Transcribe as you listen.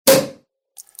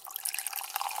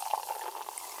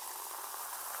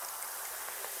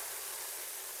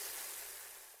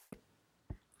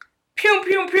Pew,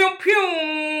 pew, pew,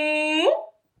 pew.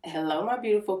 Hello, my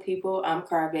beautiful people. I'm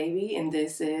Crybaby, and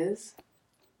this is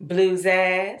Blues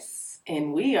Ass.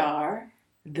 And we are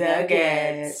The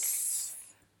Gets.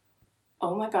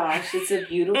 Oh my gosh, it's a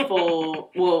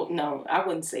beautiful. Well, no, I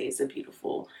wouldn't say it's a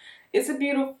beautiful. It's a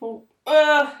beautiful.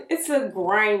 It's a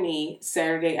grimy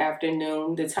Saturday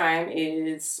afternoon. The time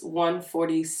is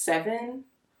 1:47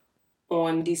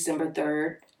 on December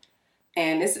 3rd.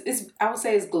 And it's I would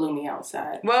say it's gloomy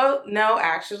outside. Well, no,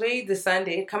 actually, the sun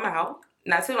did come out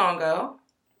not too long ago.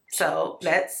 So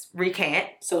let's recant.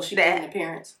 So she made an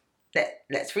appearance.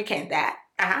 Let's recant that.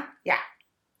 Yeah.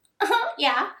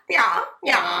 Yeah.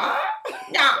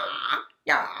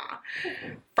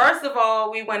 First of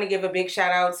all, we want to give a big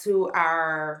shout out to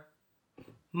our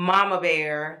Mama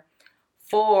Bear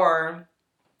for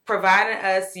providing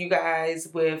us, you guys,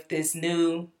 with this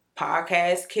new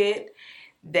podcast kit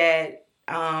that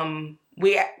I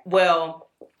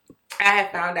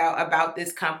have found out about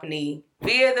this company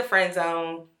via the friend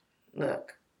zone.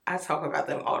 Look, I talk about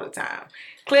them all the time.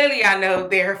 Clearly, I know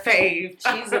they're fave.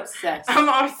 She's obsessed. I'm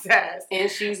obsessed.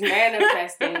 And she's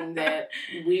manifesting that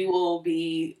we will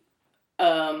be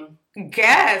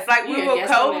guests. Like, we will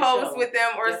co-host with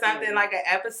them or Definitely. something, like an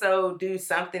episode, do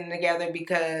something together,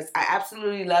 because I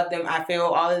absolutely love them. I feel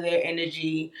all of their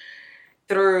energy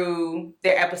through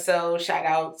their episode. Shout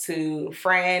out to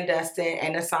Fran, Dustin,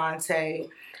 and Asante.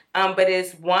 But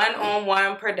it's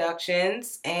one-on-one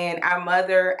productions, and our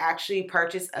mother actually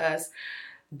purchased us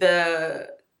the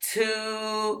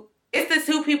two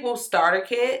people starter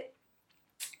kit,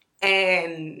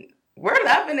 and we're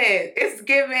loving it. It is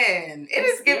giving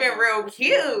real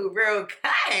cute, real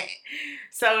kind.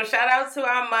 So shout out to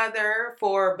our mother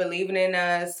for believing in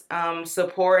us,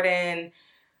 supporting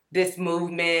this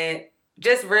movement,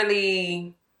 just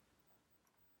really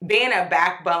being a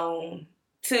backbone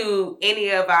to any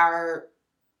of our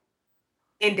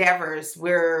endeavors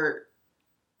we're,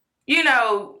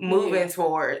 moving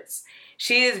towards.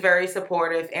 She is very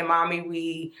supportive, and Mommy,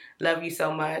 we love you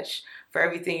so much for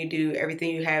everything you do,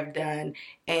 everything you have done,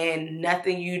 and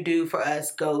nothing you do for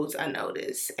us goes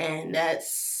unnoticed, and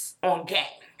that's on gang.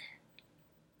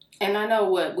 And I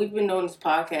know we've been doing this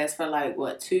podcast for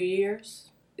 2 years?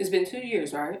 It's been 2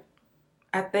 years, right?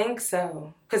 I think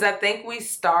so. Because I think we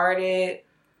started,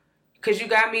 because you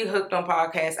got me hooked on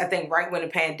podcasts, I think right when the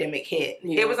pandemic hit.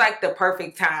 Yeah. It was like the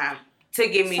perfect time to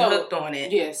get me hooked on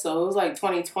it. Yeah, so it was like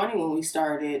 2020 when we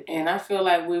started. And I feel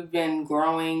like we've been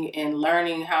growing and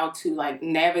learning how to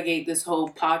navigate this whole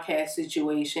podcast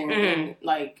situation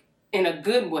in a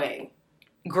good way.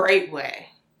 Great way.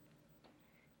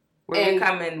 We're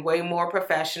becoming way more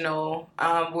professional.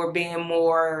 We're being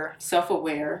more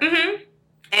self-aware. Mm-hmm.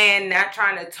 And not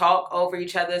trying to talk over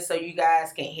each other so you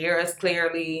guys can hear us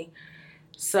clearly.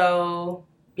 So,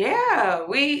 yeah,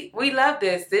 we love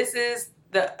this. This is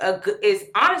it's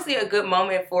honestly a good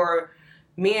moment for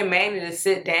me and Manny to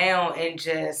sit down and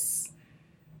just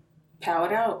pow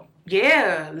it out.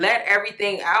 Yeah, let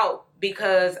everything out,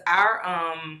 because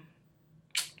our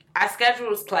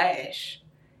schedules clash.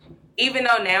 Even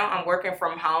though now I'm working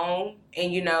from home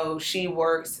and she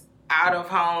works out of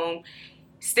home,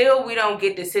 still we don't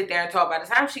get to sit there and talk. By the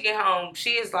time she get home,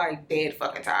 she is like dead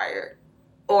fucking tired,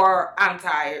 or I'm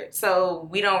tired, so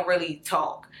we don't really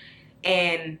talk.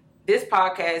 And this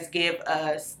podcast give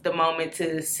us the moment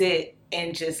to sit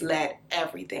and just let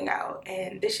everything out,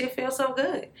 and this shit feels so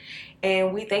good.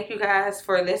 And we thank you guys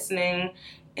for listening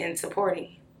and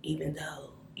supporting, even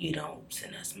though you don't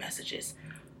send us messages.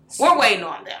 We're waiting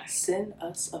on them. Send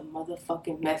us a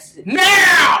motherfucking message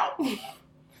now.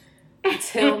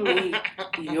 Tell me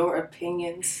your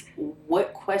opinions.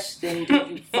 What question do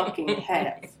you fucking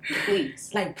have?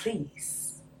 Please.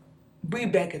 Please. We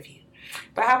beg of you.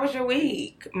 But how was your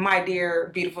week, my dear,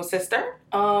 beautiful sister?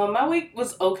 My week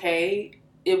was okay.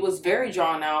 It was very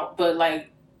drawn out, but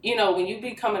when you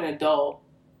become an adult,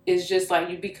 it's just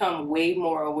you become way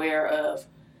more aware of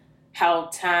how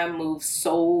time moves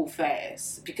so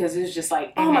fast, because it's just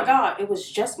oh my God, it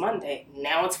was just Monday.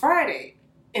 Now it's Friday.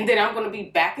 And then I'm going to be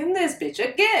back in this bitch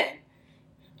again.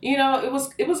 It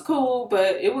was cool,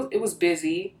 but it was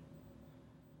busy.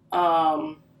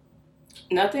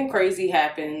 Nothing crazy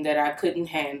happened that I couldn't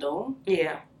handle.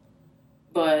 Yeah.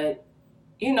 But,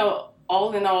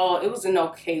 all in all, it was an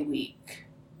okay week.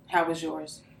 How was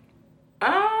yours?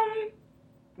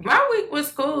 My week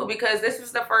was cool because this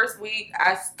was the first week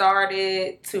I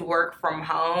started to work from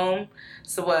home.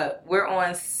 So we're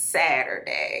on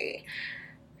Saturday.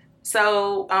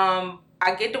 So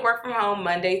I get to work from home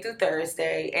Monday through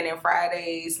Thursday, and then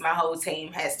Fridays my whole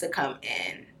team has to come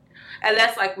in.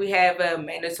 Unless like we have a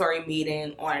mandatory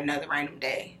meeting on another random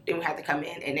day, then we have to come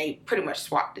in and they pretty much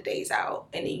swap the days out,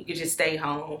 and then you can just stay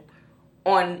home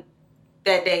on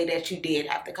that day that you did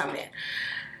have to come in.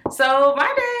 So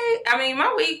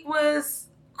my week was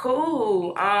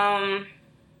cool.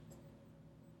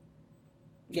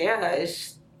 Yeah, it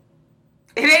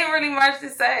ain't really much to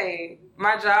say.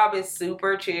 My job is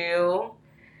super chill.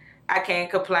 I can't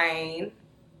complain.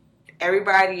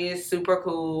 Everybody is super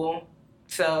cool.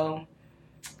 So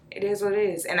it is what it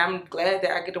is. And I'm glad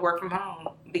that I get to work from home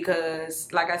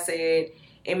because, like I said,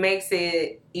 it makes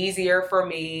it easier for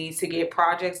me to get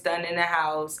projects done in the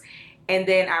house. And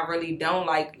then I really don't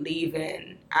like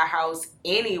leaving our house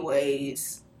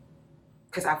anyways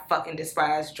because I fucking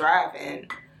despise driving.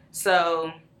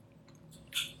 So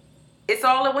it's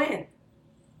all a win.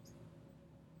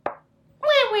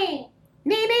 Win-win.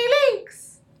 Nee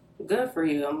links. Good for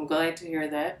you. I'm glad to hear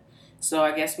that. So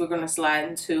I guess we're going to slide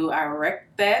into our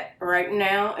Wreck That right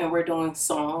now, and we're doing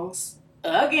songs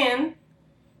again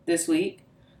this week.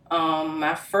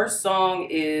 My first song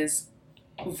is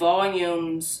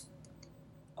Volume's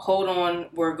Hold On,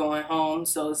 We're Going Home.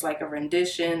 So it's like a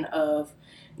rendition of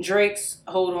Drake's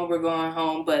Hold On, We're Going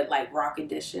Home, but like rock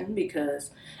edition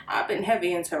because I've been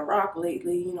heavy into rock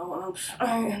lately, you know what I'm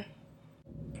saying?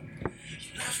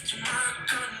 Left your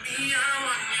mark on me, I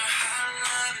want your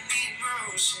hotline and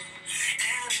emotion.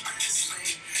 Endlessly,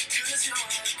 'cause you're a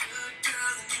good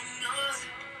girl and you know it.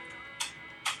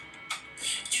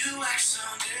 You act so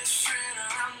different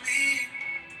around me.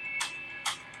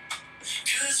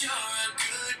 'Cause you're a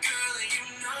good girl and you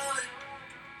know it.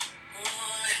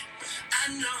 Oh, I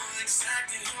know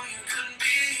exactly who you could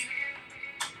be.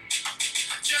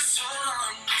 Just hold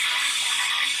on.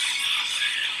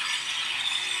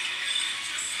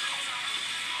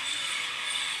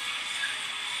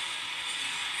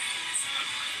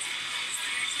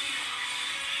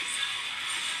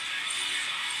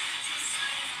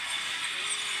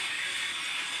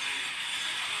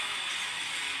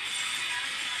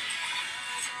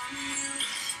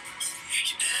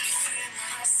 Everything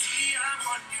I see, I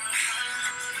want your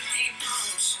love and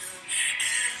emotion.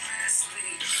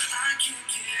 Endlessly, I can't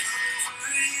get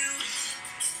over you.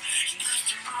 You left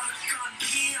your mark on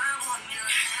me, I want your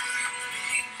love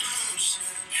and emotion.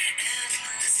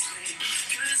 Endlessly,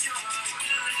 'cause you're a good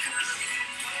girl, you know.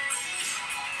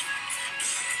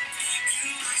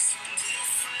 You are so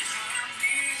different from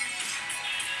me.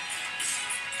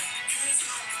 'Cause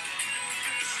you're a good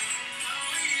girl, you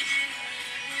know it.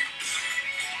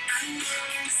 I know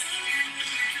exactly who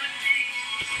you could be.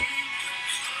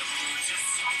 Oh,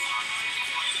 just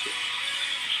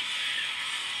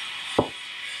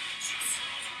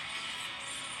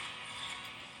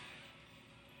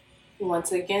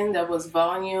once again, that was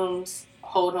Volumes.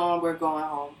 Hold On, We're Going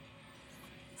Home.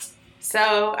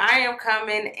 So I am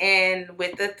coming in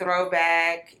with the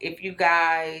throwback. If you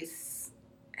guys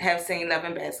have seen Love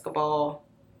and Basketball,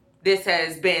 this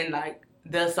has been like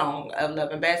the song of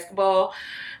Love and Basketball.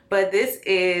 But this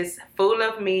is Fool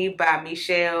of Me by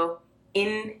Michelle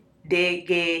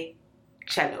Indegecello.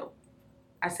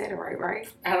 I said it right?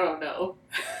 I don't know.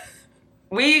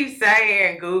 We sat here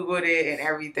and Googled it and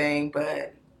everything,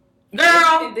 but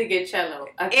girl, Indegecello.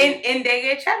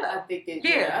 Indegecello. I think it.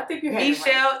 Yeah, Yeah, I think you had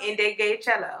Michelle it right.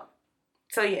 Indegecello.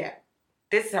 So yeah,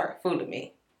 this is her, Fool of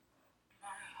Me. My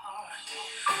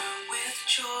heart with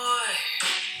joy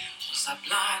was I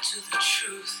blind to the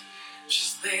truth,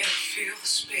 just there to feel the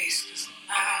space, 'cause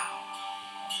now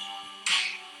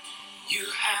you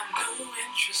have no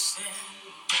interest in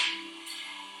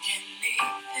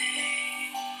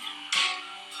anything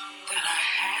that I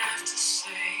have to say.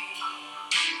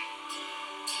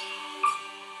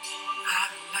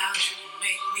 I've allowed you to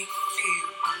make me feel.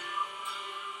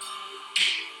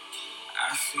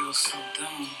 I feel so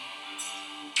dumb.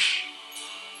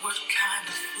 What kind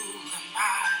of fool am I?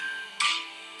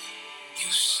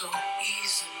 You so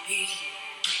easily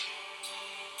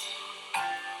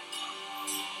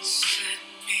set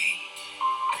me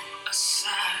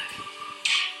aside.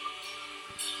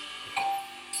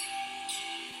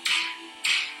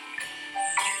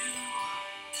 You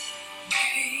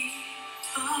made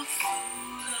a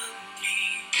fool of me.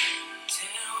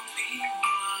 Tell me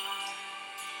why.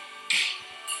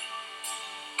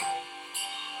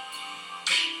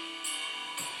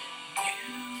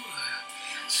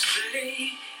 You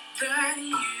say that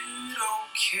you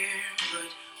don't care,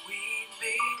 but we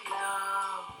made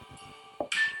love.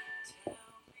 Tell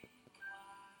me why.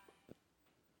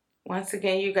 Once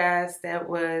again, you guys, that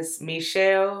was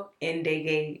Michelle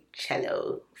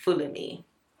Indegecello, Fool of Me.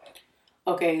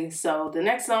 Okay, so the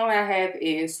next song I have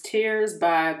is Tears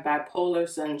by Bipolar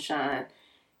Sunshine.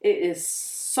 It is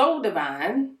so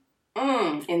divine,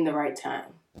 in the right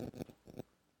time.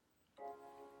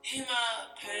 Hear my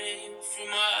pain from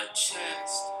my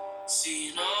chest,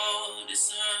 seeing all the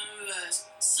sunrise.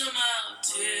 Somehow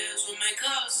tears will make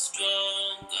us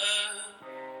stronger.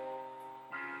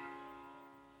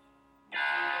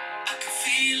 I can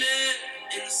feel it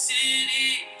in the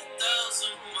city, 1,000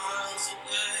 miles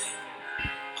away.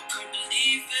 I can't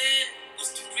believe it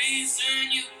was the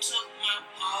reason you took my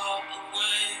heart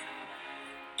away.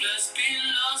 Blessed being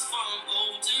lost from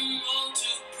Golden Road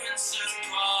to Princess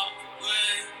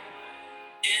Parkway.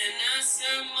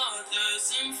 Innocent mothers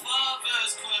and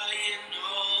fathers crying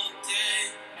all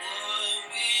day.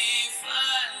 What we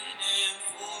fighting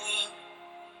for?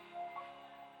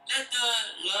 Let the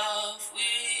love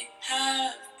we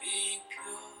have be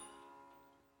pure.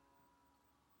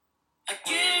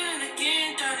 Again and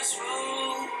again down this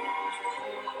road.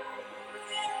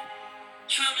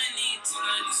 How many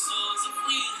tiny souls have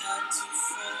we had to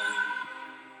fall?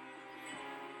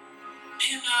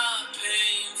 In my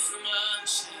pain from my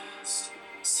chest,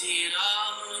 see it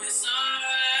all is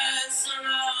alright.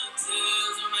 Somehow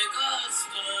tears will make us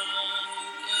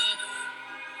stronger.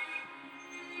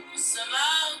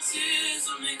 Somehow tears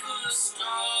will make us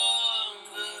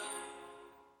stronger.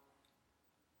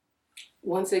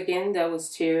 Once again, that was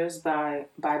Tears by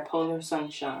Bipolar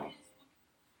Sunshine.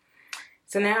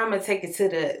 So now I'm going to take it to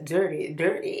the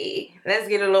dirty. Let's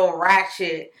get a little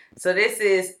ratchet. So this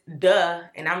is Duh,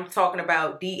 and I'm talking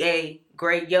about D.A.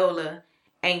 Great Yola,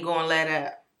 Ain't Gonna Let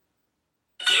Up.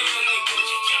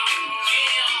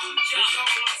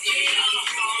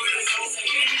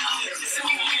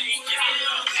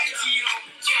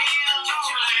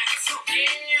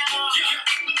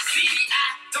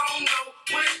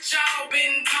 Y'all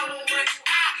been told, but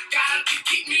I gotta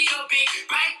keep me a big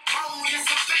bankroll. Yes,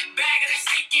 a fat bag of that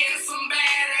stick in some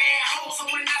bad ass hoes. So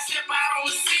when I step out on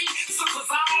the scene,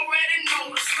 suckers already know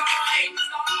the story.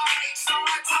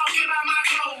 Start talking about my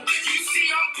clothes. You see,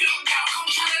 I'm pimped out.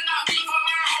 I'm trying to knock me for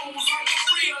my hoes. I'm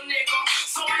a real nigga,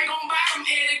 so I ain't gon' buy them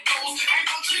headed goals. Ain't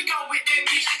gon' trick out with that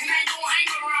bitch, and ain't gon' hang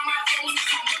around my toes.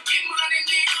 I'ma get money,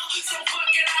 nigga, so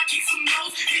fuck it, I keep some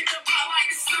notes. Hit the block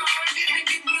like the sun, and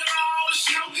get rid of all the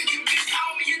snow. You can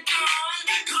call me a gun,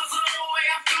 cause of the way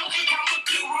I flow. I'm a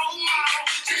good role model,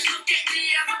 just look at me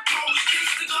as a pro.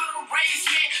 It's the gonna raise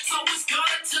me, so it's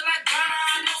good till I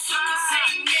die. No sucker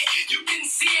saying it, you can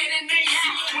see it in their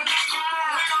eye. When I come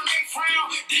around, they frown,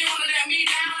 they wanna let me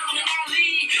down. When I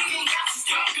leave, them guys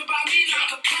talk about me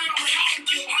like a clown. I ain't gon'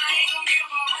 give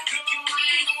up, I ain't gon'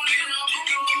 let up, I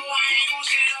ain't gon'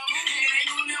 shut up. It ain't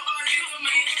gon' never get to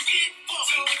me, get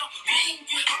fucked up.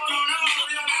 Hold on,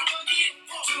 they'll never get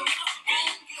fucked up.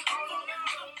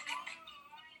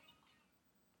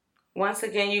 Once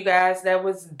again, you guys, that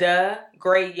was Duh,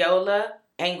 Great Yola,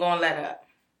 Ain't Gonna Let Up.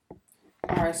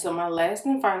 Alright, so my last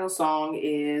and final song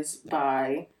is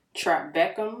by Trap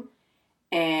Beckham,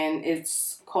 and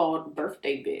it's called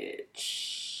Birthday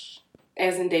Bitch.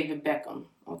 As in David Beckham,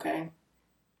 okay?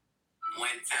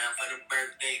 One time for the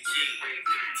birthday G,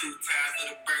 two times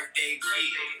for the birthday G,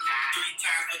 three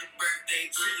times for the birthday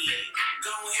G.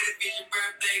 Go ahead if it's your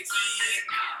birthday G.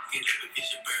 Get up if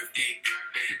it's your birthday.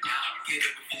 Get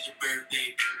up if it's your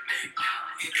birthday.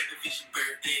 Get up if it's your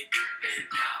birthday.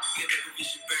 Get up if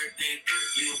it's your birthday.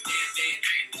 You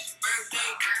dance, and it's your birthday.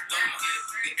 Go ahead,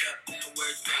 get up in the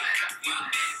worst way. You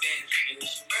dance, and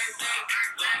it's your birthday.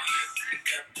 Go ahead,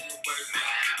 get up in the worst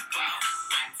way.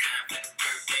 One time for the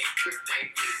birthday. Two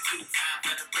times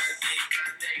for the birthday.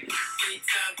 Three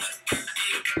times for the birthday.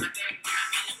 You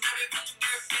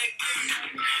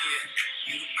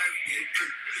the birthday.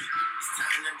 It's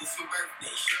time to do some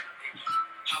birthday shit.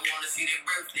 I wanna see that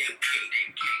birthday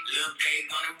cake. Little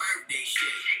babe on a birthday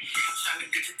shit. Tryna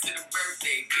get you to the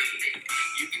birthday cake.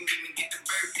 You can even get the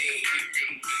birthday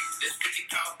cake. That's what you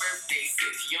call birthday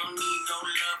sex. You don't need no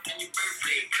love in your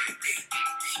birthday cake.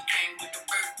 She came with the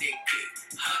birthday cake.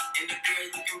 And the girl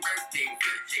looking birthday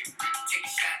bitch. Take a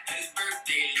shot at his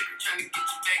birthday liquor. Tryna get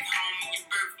you back home in your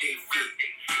birthday fit.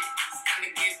 It's time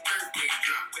to get birthday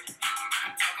drunk.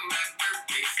 I'm talking about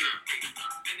birthday slump.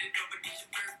 Bend it over, get your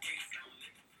birthday slump.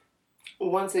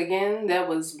 Once again, that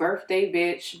was Birthday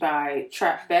Bitch by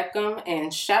Trap Beckham,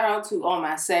 and shout out to all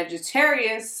my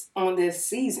Sagittarius on this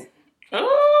season.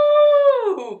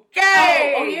 Ooh,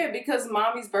 okay. Oh yeah, because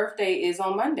Mommy's birthday is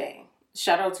on Monday.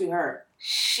 Shout out to her.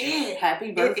 Shit.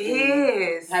 Happy birthday.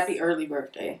 It is. Happy early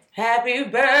birthday. Happy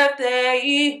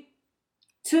birthday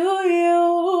to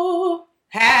you.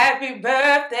 Happy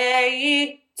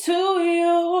birthday to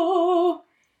you.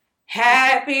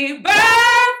 Happy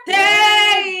birthday,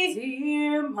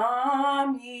 dear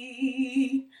mommy.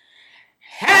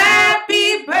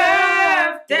 happy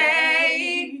birthday.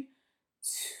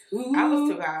 I was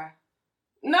too high.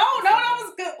 No, that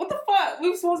was good. What the fuck? We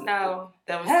were supposed to. No,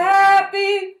 that was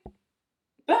Happy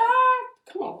birthday.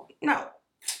 Come on. No.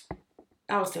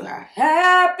 I was too high.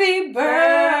 Happy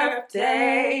birthday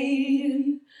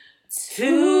to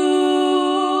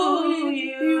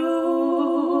you.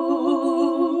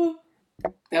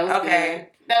 That was Okay. good.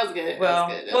 That was good. Well,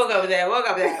 that was good. we'll go with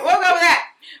that.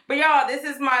 But y'all, this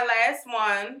is my last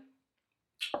one.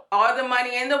 All the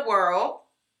money in the world.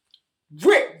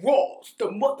 Rick Ross, the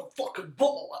motherfucking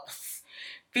boss.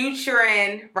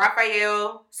 Featuring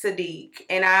Raphael Sadiq.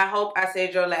 And I hope I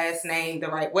said your last name the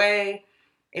right way.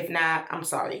 If not, I'm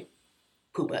sorry.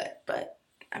 Poo butt. But,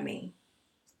 I mean,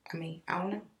 I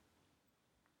don't know.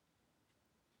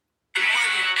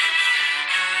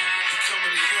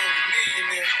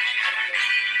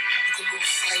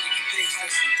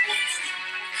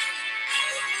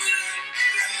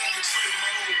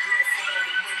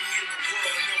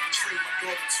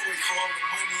 Toy for all the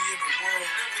money in the world.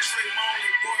 Never trade my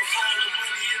only boy for all the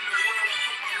money in the world. I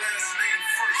put my last name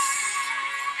first.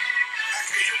 I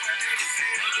can hear my daddy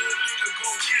saying, little nigga, go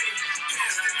get him.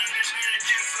 Past the 99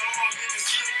 cancer all in his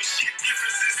liver. Shit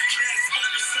difference is he last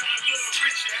focus on a little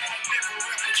richer. I never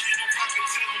rap again if I can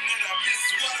tell him that I miss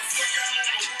him. Why the fuck I own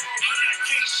the world when I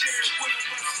can't share it with him?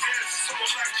 What's his ass soul?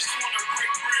 I just wanna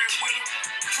break bread with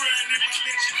him. Crying in my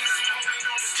mansion as I'm holding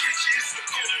on this picture. It's the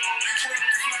cold and only word.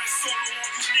 I'm flying solo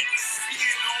on you niggas.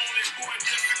 Being the only boy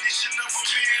definition of a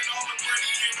man. All the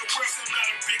money in the world, still not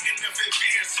a big enough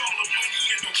advance. All the money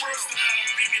in the world, still not a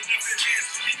big enough advance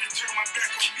for me to turn my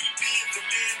back on me being the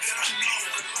man that I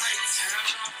know. The lights, turn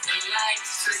off the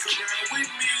lights. Take a ride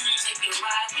with me. Take a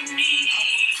ride with me.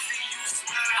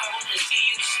 I wanna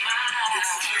see you smile.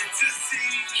 It's a fantasy.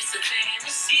 It's a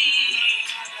fantasy.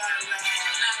 La la la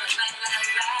la la la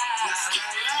la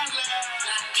la la la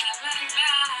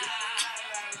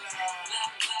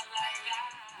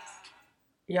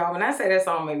Y'all, when I say that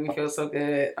song made me feel so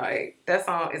good, like, that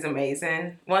song is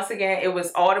amazing. Once again, it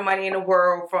was All the Money in the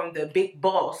World from the big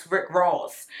boss, Rick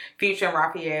Ross, featuring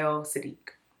Raphael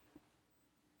Sadiq.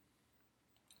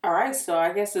 All right, so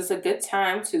I guess it's a good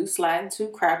time to slide into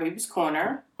Crybaby's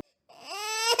Corner.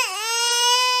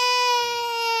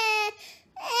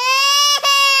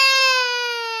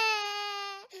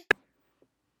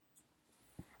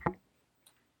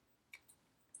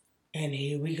 And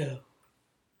here we go.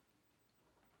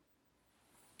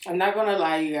 I'm not gonna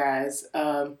lie, you guys.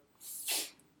 The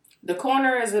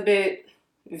corner is a bit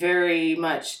very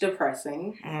much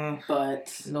depressing,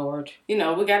 but Lord, you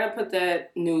know, we gotta put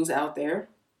that news out there.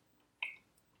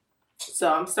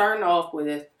 So I'm starting off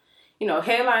with, you know,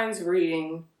 headlines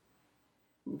reading: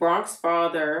 Bronx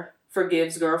father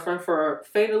forgives girlfriend for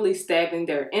fatally stabbing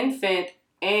their infant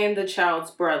and the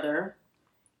child's brother.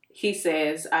 He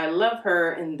says, "I love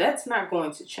her, and that's not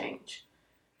going to change."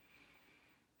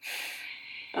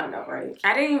 I know, right?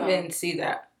 I didn't even see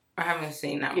that. I haven't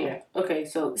seen that one. Yeah. Okay.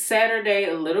 So Saturday,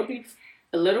 a little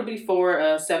before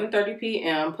 7:30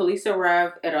 p.m., police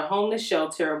arrived at a homeless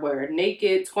shelter where a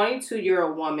naked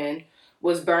 22-year-old woman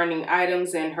was burning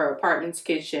items in her apartment's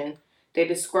kitchen. They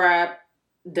described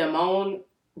Damone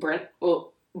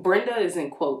Brenda is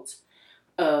in quotes,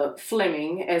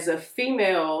 Fleming as a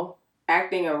female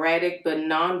acting erratic but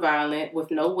non-violent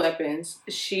with no weapons.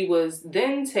 She was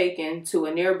then taken to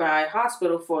a nearby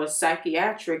hospital for a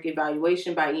psychiatric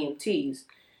evaluation by EMTs.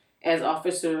 As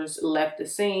officers left the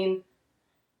scene,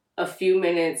 a few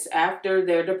minutes after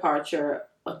their departure,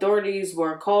 authorities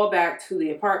were called back to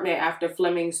the apartment after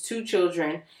Fleming's two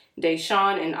children,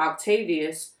 Deshaun and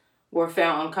Octavius, were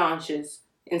found unconscious.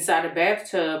 Inside a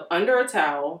bathtub, under a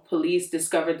towel, police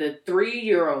discovered the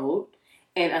 3-year-old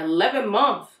and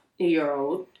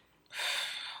 11-month-year-old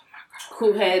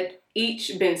who had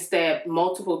each been stabbed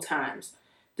multiple times.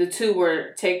 The two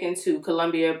were taken to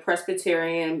Columbia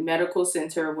Presbyterian Medical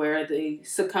Center where they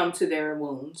succumbed to their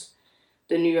wounds,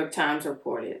 the New York Times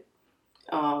reported.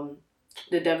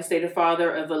 The devastated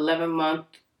father of 11-month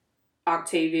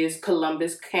Octavius,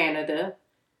 Columbus, Canada,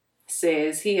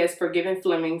 says he has forgiven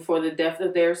Fleming for the death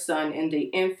of their son and the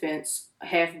infant's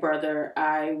half-brother.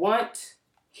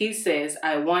 He says,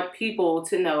 I want people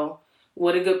to know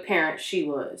what a good parent she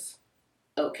was.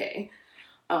 Okay.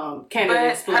 Canada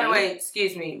explained. By the way,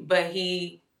 excuse me, but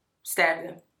he stabbed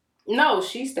him. No,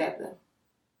 she stabbed him.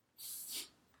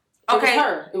 Okay.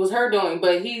 It was her doing,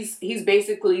 but he's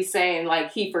basically saying,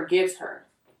 like, he forgives her.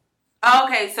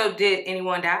 Okay, so did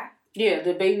anyone die? Yeah,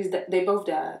 the babies, they both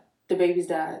died. The babies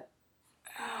died.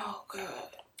 Oh, God.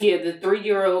 Yeah, the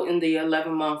 3-year-old and the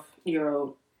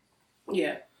 11-month-year-old.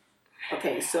 Yeah.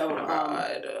 Okay,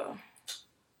 so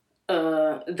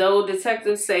though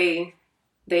detectives say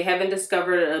they haven't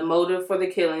discovered a motive for the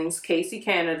killings, Casey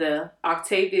Canada,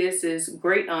 Octavius's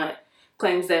great aunt,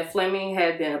 claims that Fleming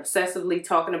had been obsessively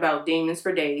talking about demons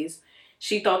for days.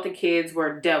 She thought the kids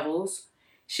were devils.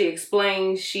 She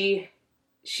explained she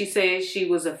said she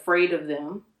was afraid of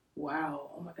them.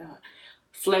 Wow, oh my God.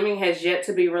 Fleming has yet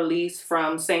to be released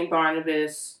from St.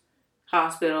 Barnabas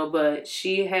Hospital, but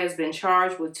she has been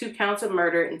charged with 2 counts of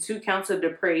murder and 2 counts of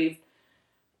depraved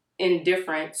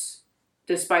indifference.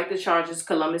 Despite the charges,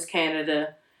 Columbus,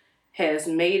 Canada has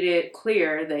made it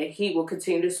clear that he will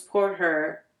continue to support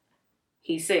her.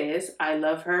 He says, I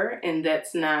love her, and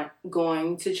that's not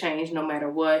going to change no matter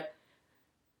what.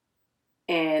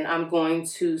 And I'm going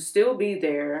to still be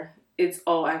there. It's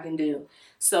all I can do.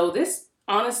 So this,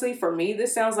 honestly, for me,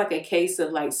 this sounds like a case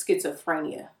of like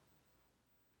schizophrenia.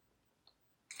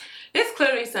 It's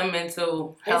clearly some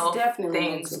mental health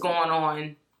things going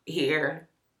on here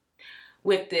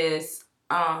with this.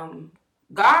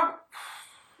 God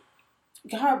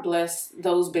bless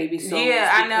those baby souls. Yeah,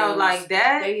 I know, like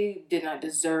that. They did not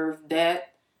deserve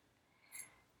that.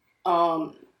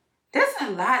 There's a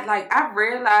lot. Like, I've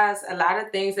realized a lot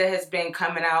of things that has been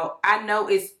coming out. I know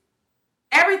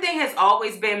everything has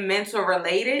always been mental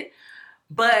related,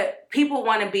 but people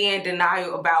want to be in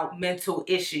denial about mental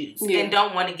issues and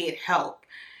don't want to get help.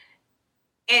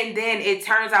 And then it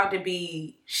turns out to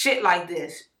be shit like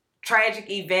this. Tragic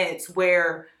events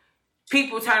where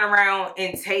people turn around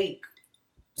and take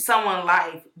someone's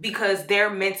life because they're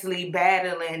mentally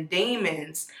battling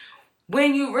demons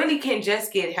when you really can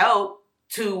just get help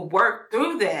to work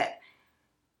through that.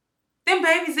 Them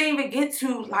babies didn't even get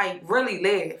to like really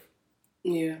live.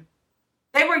 Yeah.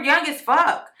 They were young as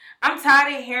fuck. I'm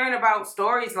tired of hearing about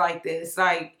stories like this.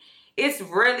 Like, it's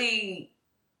really,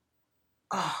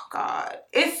 oh God,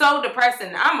 it's so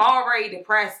depressing. I'm already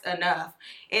depressed enough.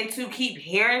 And to keep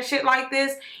hearing shit like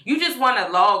this, you just want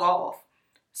to log off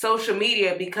social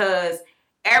media because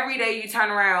every day you turn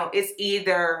around, it's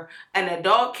either an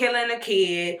adult killing a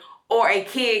kid or a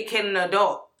kid killing an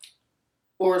adult.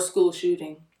 Or a school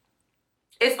shooting.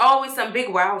 It's always some big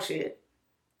wild shit.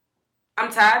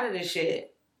 I'm tired of this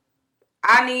shit.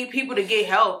 I need people to get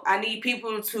help. I need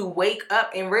people to wake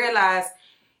up and realize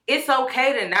it's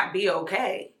okay to not be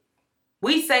okay.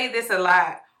 We say this a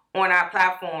lot on our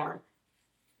platform.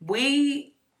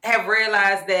 We have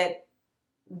realized that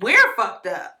we're fucked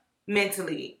up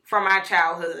mentally from our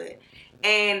childhood.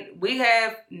 And we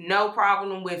have no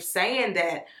problem with saying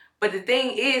that. But the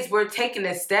thing is, we're taking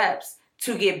the steps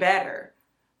to get better.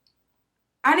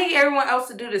 I need everyone else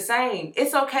to do the same.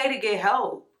 It's okay to get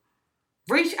help.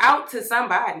 Reach out to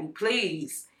somebody,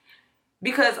 please.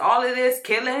 Because all of this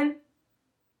killing,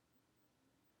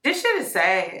 this shit is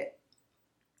sad.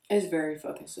 It's very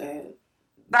fucking sad.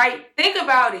 Like, think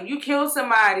about it. You kill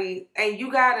somebody and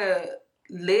you gotta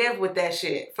live with that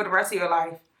shit for the rest of your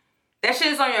life. That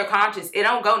shit is on your conscience. It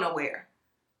don't go nowhere.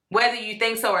 Whether you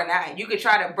think so or not. You could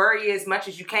try to bury it as much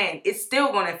as you can. It's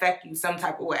still going to affect you some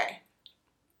type of way.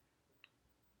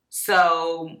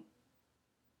 So,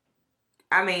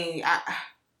 I mean,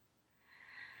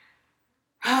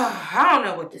 I don't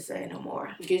know what to say no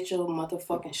more. Get your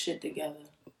motherfucking shit together.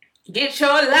 Get your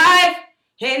life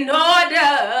in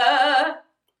order.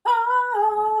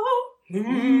 Oh,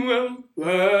 move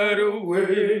right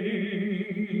away.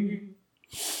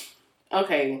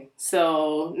 Okay,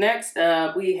 so next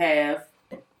up we have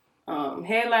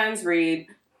headlines read,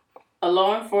 a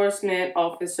law enforcement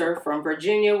officer from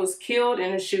Virginia was killed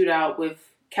in a shootout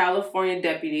with California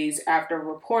deputies after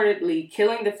reportedly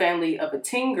killing the family of a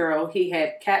teen girl he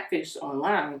had catfished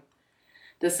online.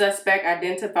 The suspect,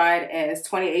 identified as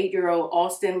 28-year-old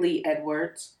Austin Lee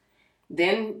Edwards,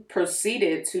 then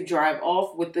proceeded to drive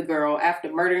off with the girl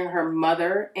after murdering her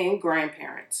mother and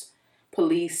grandparents,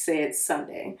 police said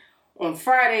Sunday. On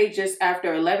Friday, just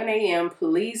after 11 a.m.,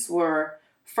 police were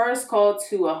first called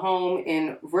to a home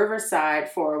in Riverside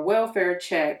for a welfare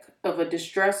check of a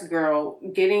distressed girl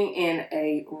getting in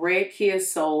a red Kia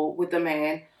Soul with a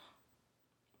man.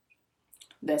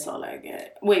 That's all I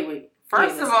got. Wait.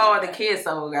 First of all, the Kia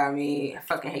Soul got me. I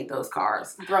fucking hate those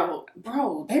cars. Bro,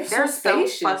 they're so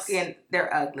spacious.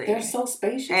 They're ugly. They're so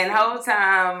spacious. And the whole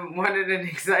time, one of the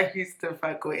niggas I used to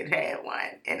fuck with had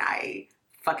one, and I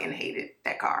fucking hated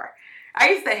that car.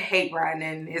 I used to hate riding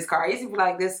in his car. I used to be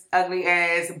like, this ugly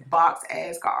ass, box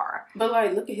ass car. But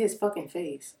like, look at his fucking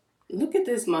face. Look at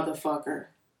this motherfucker.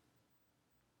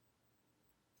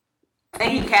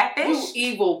 And he catfish?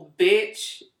 You evil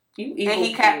bitch. You evil and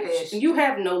he catfish. You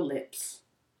have no lips.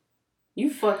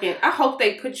 I hope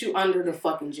they put you under the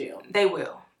fucking jail. They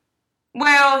will.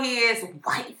 Well, he is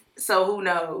white, so who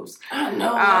knows? I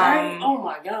know, right? Oh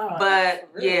my God. But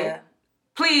yeah,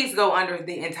 please go under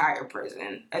the entire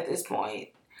prison at this point.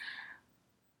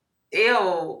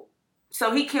 Ew.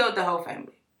 So he killed the whole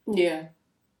family. Yeah.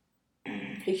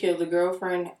 He killed the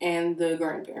girlfriend and the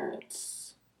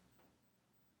grandparents.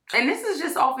 And this is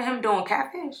just off of him doing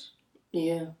catfish.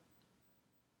 Yeah.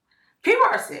 People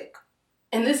are sick.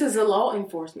 And this is a law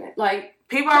enforcement. Like,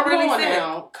 people are really sick.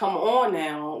 Come on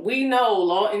now. We know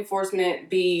law enforcement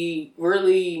be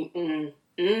really,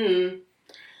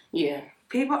 yeah.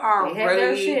 People are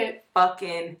really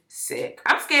fucking sick.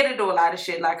 I'm scared to do a lot of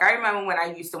shit. Like, I remember when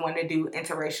I used to want to do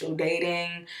interracial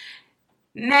dating.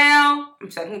 Now, I'm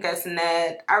second guessing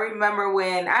that. I remember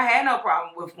when I had no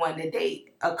problem with wanting to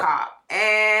date a cop.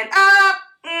 And,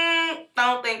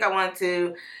 don't think I want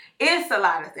to. It's a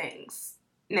lot of things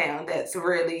now that's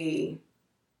really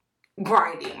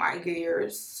grinding my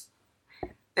gears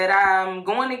that I'm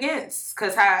going against.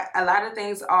 Because a lot of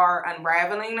things are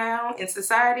unraveling now in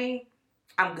society.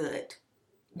 I'm good.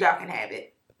 Y'all can have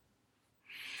it.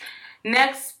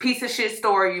 Next piece of shit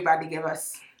story you about to give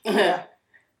us.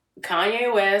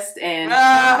 Kanye West and Kim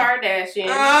Kardashian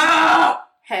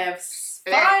have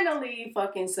finally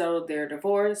fucking settled their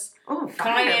divorce. Ooh,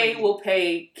 Kanye will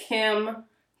pay Kim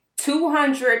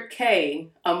 $200K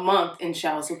a month in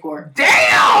child support.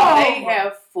 Damn! They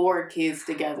have 4 kids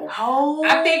together. Oh,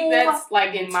 I think that's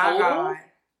like in total. God.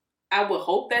 I would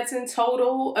hope that's in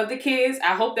total of the kids.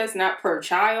 I hope that's not per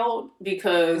child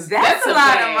because that's a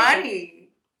lot of money.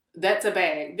 That's a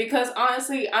bag. Because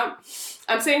honestly, I'm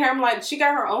sitting here, I'm like, she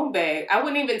got her own bag. I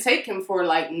wouldn't even take him for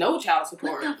like no child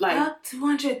support. What the like fuck?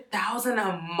 $200,000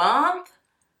 a month?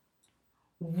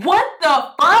 What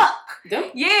the fuck?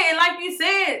 Yeah, and like you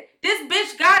said, this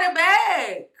bitch got a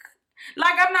bag.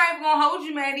 Like, I'm not even gonna hold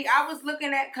you, Maddie. I was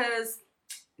looking at, cause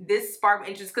this sparked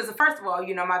interest, because first of all,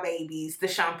 my babies, the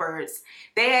Shumperts,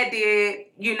 they had did,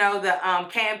 the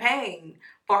campaign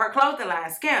for her clothing line,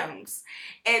 Skims.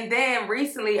 And then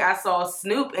recently I saw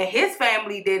Snoop and his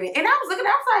family did it. And I was looking, I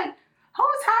was like, whole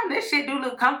time this shit do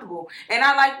look comfortable. And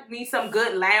I like me some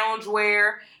good lounge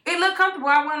wear. It looked comfortable.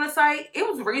 I went on the site. It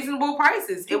was reasonable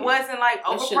prices. It wasn't like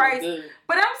overpriced.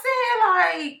 But I'm saying,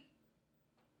 like,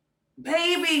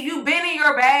 baby, you been in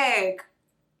your bag.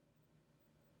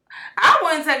 I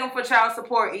wouldn't take him for child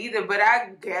support either, but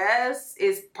I guess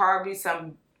it's probably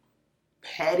some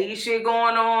petty shit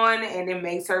going on, and it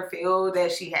makes her feel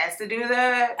that she has to do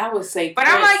that. I would say, but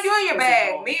I'm like, you in your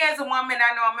bag. Me as a woman,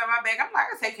 I know I'm in my bag. I'm like,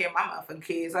 I take care of my motherfucking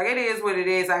kids. Like, it is what it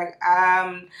is. Like,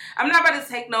 I'm not about to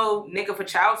take no nigga for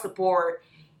child support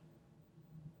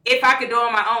if I could do it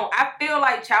on my own. I feel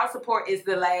like child support is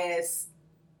the last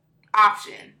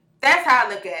option. That's how I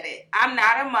look at it. I'm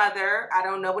not a mother. I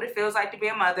don't know what it feels like to be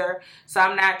a mother. So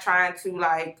I'm not trying to,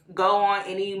 like, go on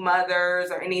any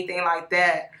mothers or anything like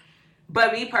that.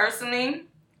 But me personally,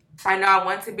 I know I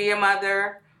want to be a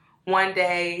mother one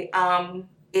day.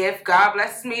 If God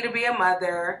blesses me to be a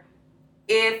mother,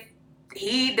 if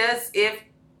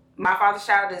my father's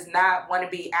child does not want to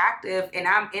be active and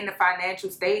I'm in the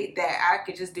financial state that I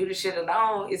could just do the shit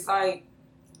alone, it's like,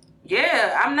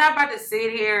 yeah, I'm not about to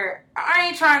sit here. I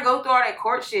ain't trying to go through all that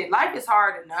court shit. Life is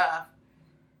hard enough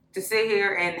to sit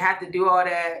here and have to do all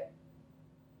that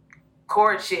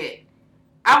court shit.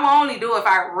 I will only do it if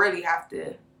I really have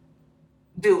to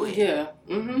do it. Yeah.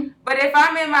 Mm-hmm. But if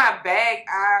I'm in my bag,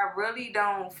 I really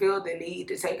don't feel the need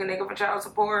to take a nigga for child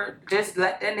support. Just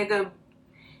let that nigga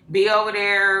be over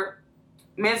there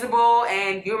miserable,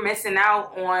 and you're missing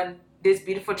out on this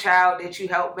beautiful child that you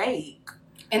helped make.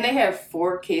 And they have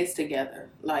 4 kids together.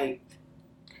 Like,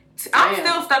 I'm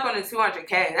still stuck on the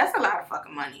 $200K. That's a lot of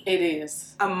fucking money. It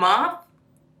is. A month?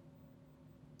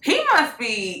 He must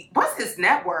be, what's his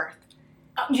net worth?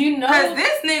 Because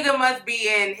this nigga must be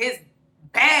in his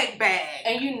bag.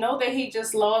 And you know that he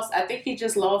just lost, I think he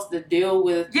just lost the deal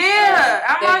with... Yeah,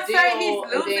 I'm going to say he's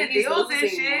losing deals and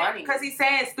shit. Because he's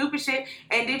saying stupid shit.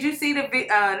 And did you see the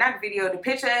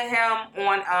picture of him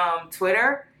on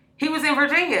Twitter? He was in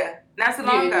Virginia not so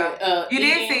long ago. You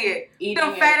did see it.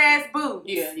 Them fat ass boots.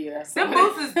 Yeah. Them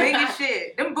boots was big as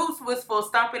shit. Them boots was for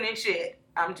stumping and shit.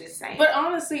 I'm just saying. But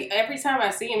honestly, every time I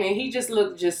see him, and he just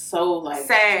looked just so like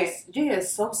sad.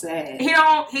 So sad.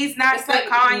 He's not it's the like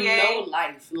Kanye no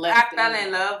life left. I fell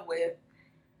in love with.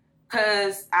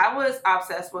 Cause I was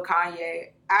obsessed with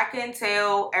Kanye. I can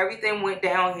tell everything went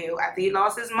downhill after he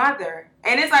lost his mother.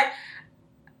 And it's like,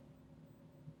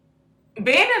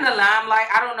 being in the limelight,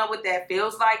 I don't know what that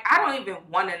feels like. I don't even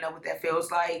want to know what that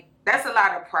feels like. That's a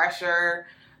lot of pressure.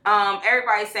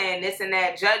 Everybody's saying this and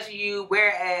that, judging you,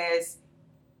 whereas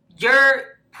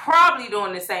you're probably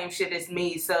doing the same shit as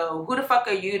me. So who the fuck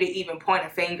are you to even point a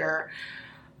finger?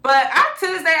 But to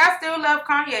this day, I still love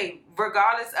Kanye,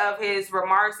 regardless of his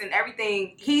remarks and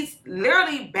everything. He's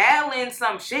literally battling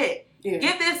some shit. Yeah.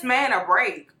 Give this man a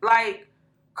break. Like,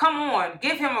 come on,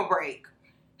 give him a break.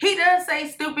 He does say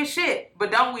stupid shit,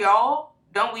 but don't we all?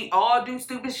 Don't we all do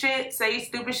stupid shit? Say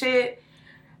stupid shit?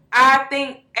 I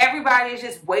think everybody is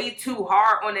just way too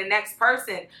hard on the next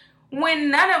person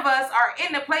when none of us are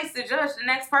in the place to judge the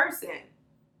next person.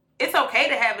 It's okay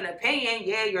to have an opinion.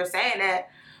 Yeah, you're saying that.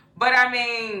 But I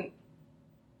mean,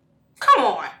 come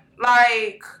on.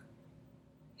 Like,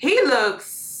 he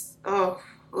looks,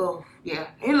 yeah,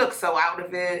 he looks so out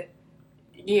of it.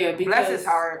 Yeah, because, bless his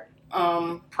heart.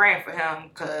 Praying for him,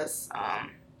 because I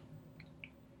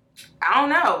don't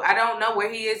know. I don't know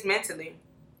where he is mentally.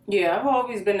 Yeah, I've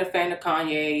always been a fan of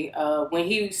Kanye. When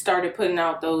he started putting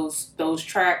out those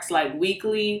tracks like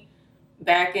weekly,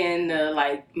 back in the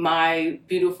like My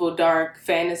Beautiful Dark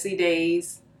Fantasy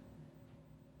days.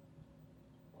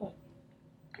 What?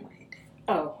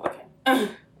 Oh, okay.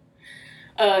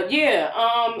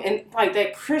 And like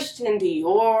that Christian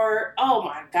Dior. Oh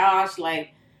my gosh,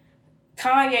 like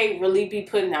Kanye really be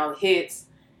putting out hits.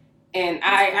 And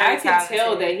I can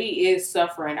tell that he is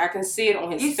suffering. I can see it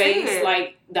on his face.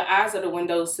 Like, the eyes are the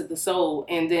windows to the soul.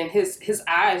 And then his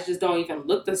eyes just don't even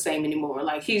look the same anymore.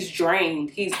 Like, he's drained.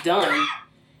 He's done.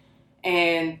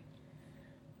 And,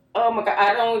 oh my God,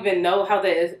 I don't even know how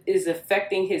that is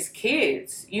affecting his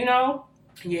kids, you know?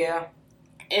 Yeah.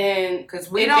 And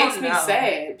it makes me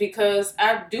sad because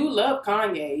I do love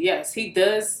Kanye. Yes, he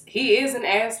does. He is an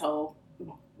asshole.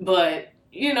 But,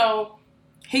 you know,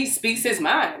 he speaks his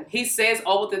mind. He says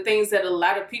all the things that a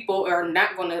lot of people are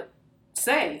not going to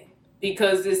say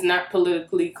because it's not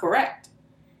politically correct.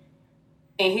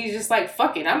 And he's just like,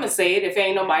 fuck it, I'm going to say it if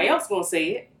ain't nobody else going to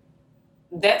say it.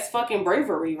 That's fucking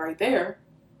bravery right there.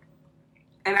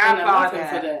 And I applaud him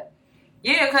for that.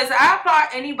 Yeah, because I applaud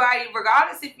anybody,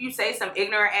 regardless if you say some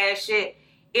ignorant ass shit,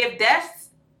 if that's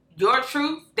your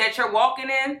truth that you're walking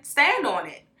in, stand on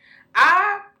it.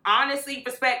 I honestly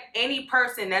respect any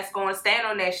person that's going to stand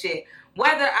on that shit,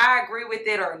 whether I agree with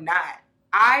it or not.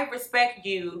 I respect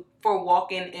you for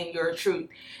walking in your truth.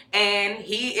 And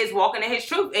he is walking in his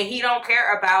truth, and he don't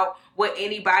care about what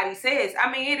anybody says.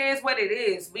 I mean, it is what it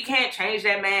is. We can't change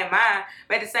that man's mind.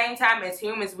 But at the same time, as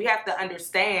humans, we have to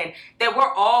understand that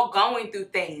we're all going through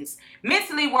things.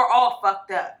 Mentally, we're all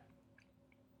fucked up.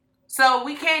 So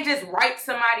we can't just write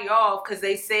somebody off because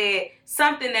they said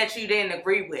something that you didn't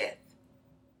agree with.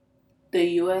 The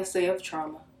USA of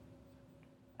trauma.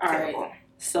 All right.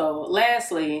 So,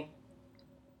 lastly,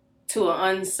 to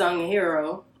an unsung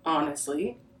hero,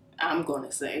 honestly, I'm going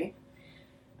to say.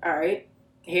 All right.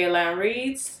 Headline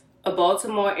reads, a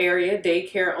Baltimore area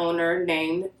daycare owner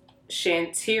named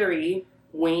Shantiri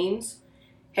Weems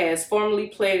has formally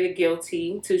pleaded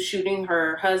guilty to shooting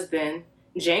her husband,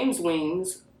 James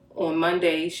Weems. On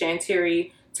Monday,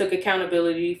 Shantiri took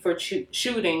accountability for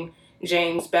shooting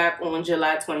James back on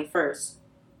July 21st.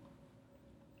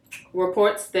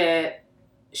 Reports that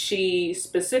she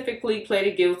specifically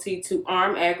pleaded guilty to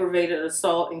armed aggravated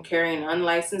assault and carrying an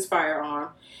unlicensed firearm.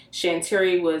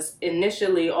 Shantiri was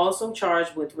initially also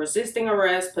charged with resisting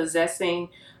arrest, possessing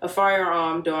a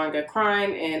firearm during a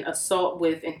crime, and assault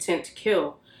with intent to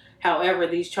kill. However,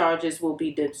 these charges will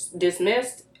be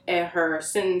dismissed at her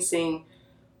sentencing,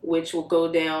 which will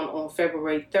go down on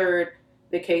February 3rd.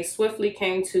 The case swiftly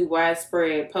came to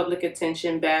widespread public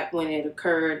attention back when it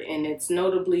occurred, and it's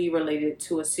notably related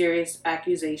to a serious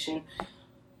accusation.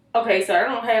 Okay, so I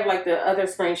don't have like the other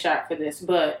screenshot for this,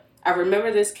 but I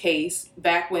remember this case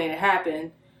back when it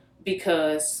happened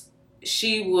because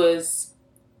she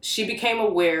became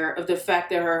aware of the fact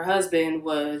that her husband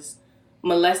was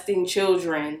molesting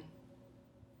children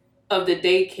of the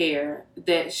daycare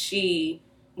that she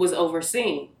was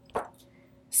overseeing.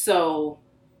 So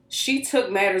she took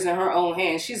matters in her own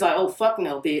hands. She's like, oh, fuck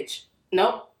no, bitch.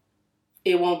 Nope.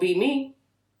 It won't be me.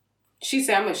 She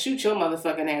said, I'm going to shoot your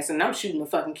motherfucking ass, and I'm shooting to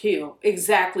fucking kill.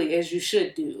 Exactly as you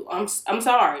should do. I'm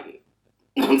sorry.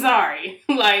 I'm sorry.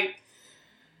 Like,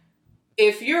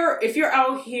 if you're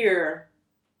out here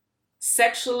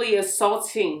sexually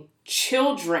assaulting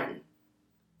children,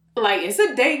 like, it's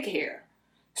a daycare.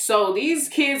 So these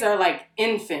kids are like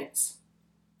infants,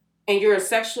 and you're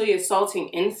sexually assaulting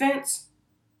infants.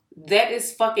 That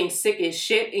is fucking sick as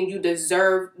shit, and you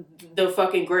deserve the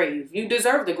fucking grave. You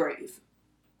deserve the grave,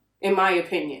 in my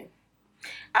opinion.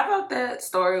 I thought that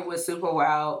story was super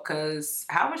wild, because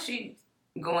how was she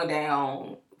going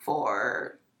down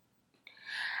for...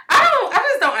 I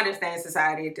just don't understand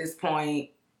society at this point.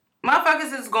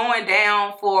 Motherfuckers is going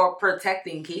down for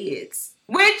protecting kids,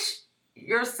 which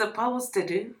you're supposed to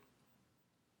do.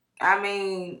 I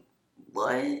mean,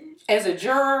 what? As a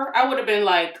juror, I would have been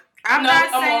like, I'm no,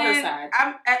 not I'm saying, on her side.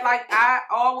 I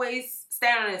always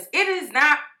stand on this. It is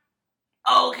not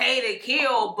okay to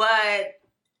kill, but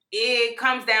it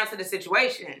comes down to the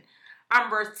situation. I'm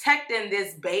protecting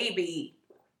this baby.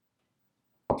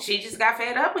 She just got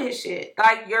fed up with his shit.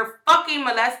 Like, you're fucking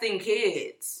molesting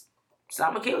kids, so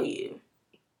I'm gonna kill you.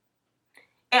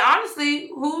 And honestly,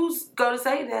 who's gonna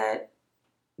say that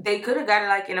they could have got it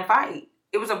like in a fight?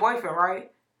 It was a boyfriend,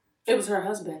 right? It was her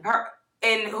husband.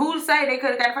 And who say they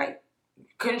could have got a fight?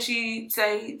 Couldn't she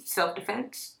say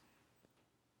self-defense?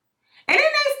 And then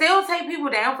they still take people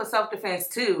down for self-defense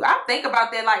too. I think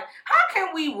about that, like, how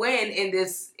can we win in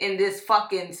this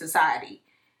fucking society?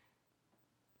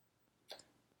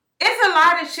 It's a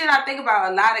lot of shit I think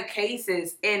about, a lot of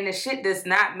cases, and the shit does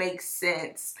not make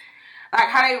sense. Like,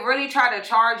 how they really try to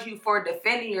charge you for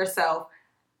defending yourself.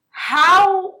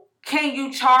 How can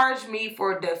you charge me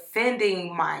for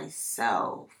defending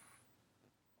myself?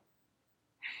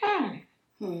 No,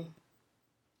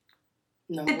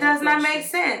 it does not make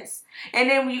sense. And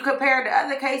then when you compare it to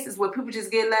other cases where people just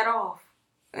get let off.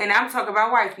 And I'm talking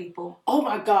about white people. Oh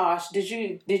my gosh. Did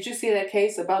you see that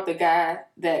case about the guy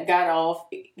that got off?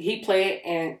 He played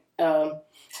in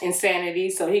insanity,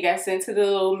 so he got sent to the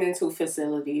little mental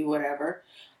facility, whatever.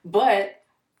 But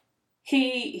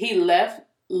he left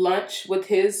lunch with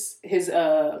his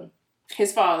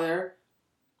father,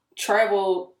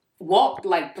 walked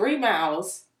like 3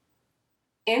 miles,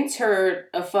 entered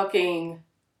a fucking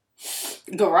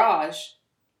garage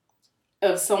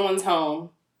of someone's home.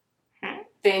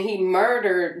 Then he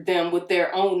murdered them with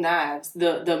their own knives.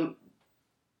 The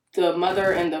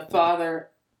mother and the father.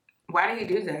 Why did he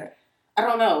do that? I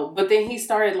don't know. But then he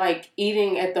started like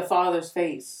eating at the father's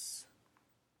face.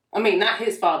 I mean, not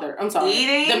his father. I'm sorry.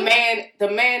 Eating? The man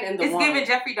and the woman. It's giving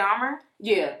Jeffrey Dahmer?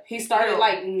 Yeah. He started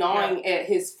like gnawing at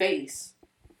his face.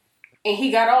 And he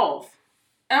got off.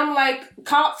 And I'm like,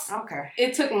 cops. Okay.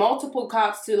 It took multiple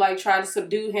cops to like try to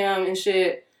subdue him and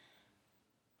shit.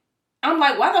 I'm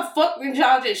like, why the fuck did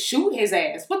y'all just shoot his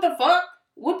ass? What the fuck?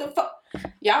 What the fuck?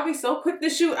 Y'all be so quick to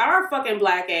shoot our fucking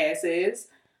black asses.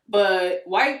 But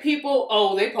white people,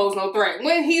 oh, they pose no threat.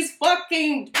 When he's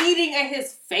fucking eating at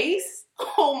his face?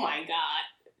 Oh my God.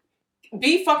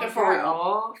 Be fucking for real.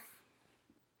 Off.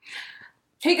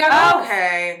 He got off.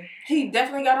 Okay. He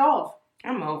definitely got off.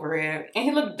 I'm over it. And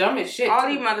he looked dumb as shit. All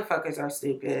these motherfuckers are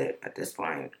stupid at this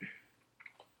point.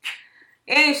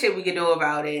 Ain't shit we can do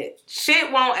about it.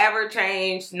 Shit won't ever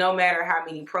change no matter how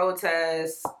many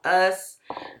protests. Us,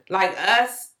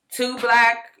 two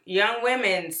black young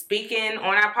women speaking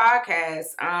on our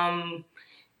podcast.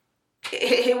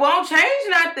 It won't change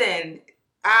nothing.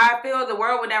 I feel the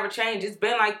world would never change. It's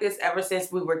been like this ever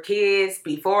since we were kids,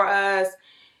 before us.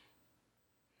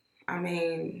 I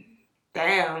mean,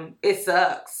 damn, it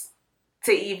sucks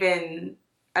to even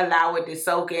allow it to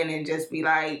soak in and just be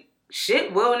like,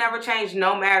 shit will never change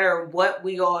no matter what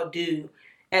we all do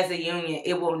as a union.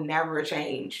 It will never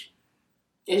change.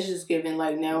 It's just giving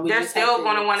like now. They're still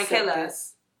going to want to kill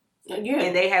us. Yeah.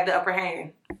 And they have the upper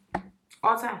hand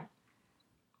all the time.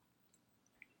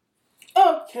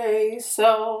 Okay,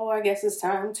 so I guess it's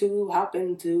time to hop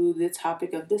into the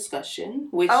topic of discussion,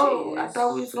 which is... I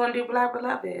thought we was going to do Black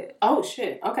Beloved. Oh,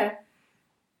 shit. Okay.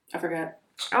 I forgot.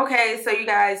 Okay, so you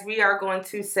guys, we are going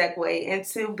to segue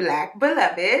into Black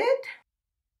Beloved.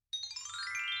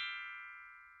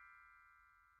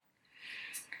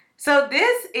 So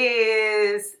this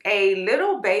is a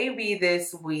little baby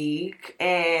this week,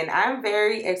 and I'm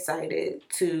very excited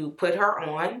to put her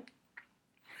on.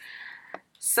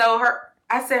 So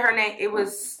I said her name, it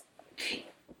was,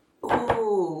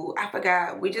 I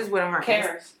forgot. We just went on her.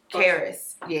 Karis.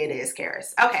 Yeah, it is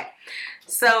Karis. Okay.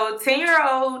 So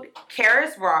 10-year-old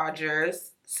Karis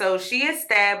Rogers, so she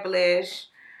established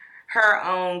her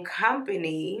own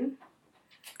company,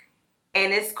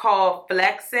 and it's called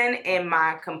Flexin' in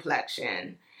My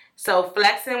Complexion. So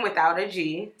Flexin' without a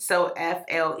G, so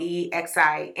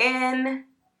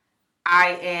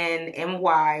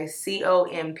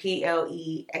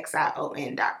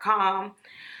FLEXININMYCOMPLEXION.com.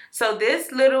 So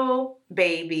this little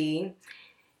baby,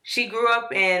 she grew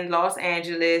up in Los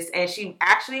Angeles, and she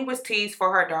actually was teased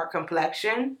for her dark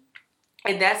complexion.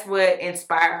 And that's what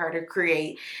inspired her to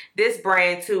create this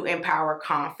brand to empower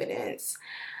confidence.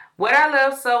 What I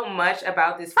love so much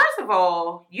about this, first of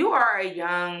all, you are a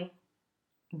young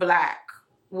black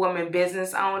woman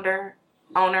business owner.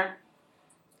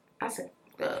 I said,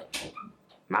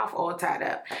 mouth all tied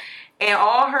up. And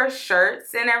all her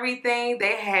shirts and everything,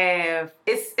 they have,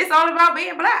 it's all about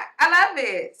being black. I love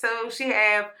it. So she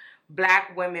have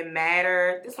Black Women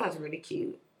Matter. This one's really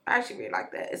cute. I actually really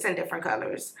like that. It's in different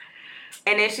colors.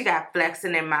 And then she got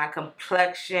Flexing in My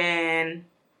Complexion.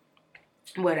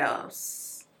 What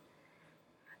else?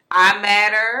 I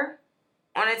Matter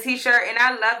on a t-shirt. And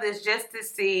I love this just to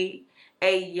see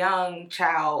a young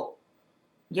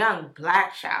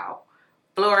black child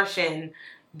flourishing,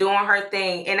 doing her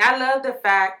thing. And I love the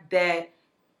fact that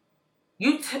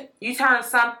you turn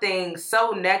something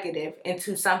so negative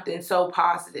into something so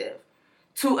positive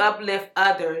to uplift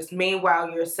others,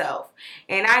 meanwhile yourself.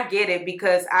 And I get it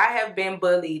because I have been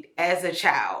bullied as a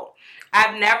child.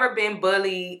 I've never been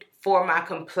bullied for my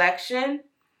complexion,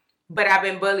 but I've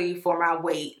been bullied for my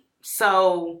weight.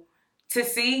 So to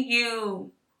see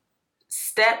you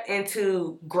step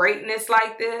into greatness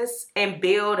like this and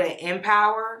build an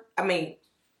empire,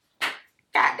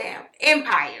 goddamn,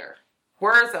 empire.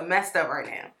 Words are messed up right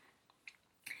now.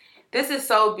 This is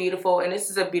so beautiful, and this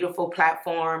is a beautiful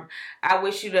platform. I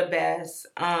wish you the best.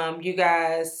 You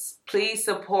guys, please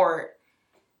support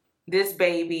this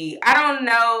baby. I don't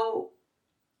know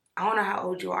how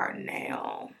old you are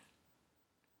now,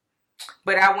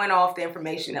 but I went off the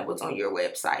information that was on your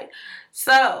website.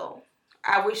 So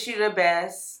I wish you the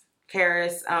best,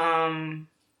 Karis.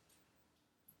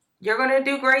 You're going to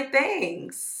do great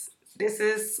things. This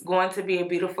is going to be a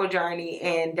beautiful journey,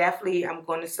 and definitely I'm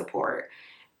going to support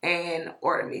and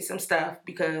order me some stuff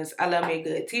because I love me a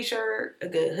good t-shirt, a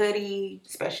good hoodie,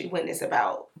 especially when it's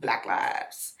about Black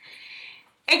lives.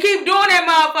 And keep doing that,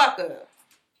 motherfucker.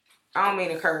 I don't mean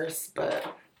to curse,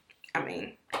 but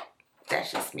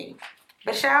that's just me.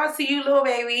 But shout out to you, little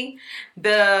baby.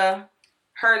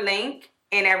 Her link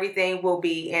and everything will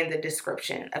be in the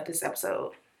description of this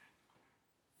episode.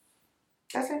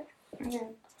 That's it.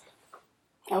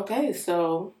 Okay,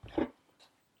 so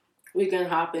we can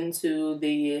hop into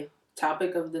the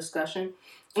topic of discussion.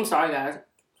 I'm sorry, guys.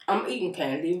 I'm eating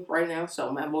candy right now,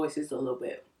 so my voice is a little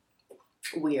bit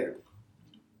weird.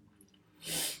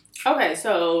 Okay,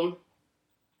 so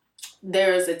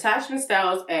there's attachment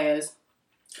styles as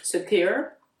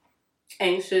secure,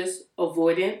 anxious,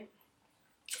 avoidant,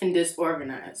 and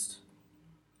disorganized.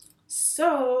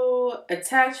 So,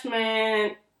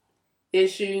 attachment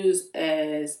issues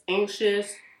as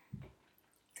anxious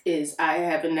is I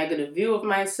have a negative view of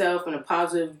myself and a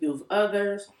positive view of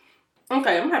others.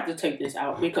 Okay, I'm going to have to take this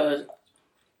out because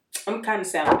I'm kind of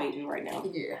salivating right now.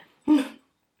 Yeah.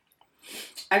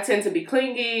 I tend to be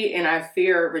clingy and I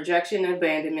fear rejection and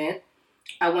abandonment.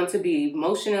 I want to be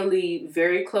emotionally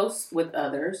very close with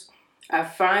others. I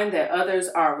find that others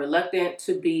are reluctant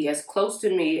to be as close to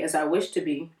me as I wish to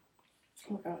be.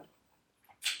 Oh my God.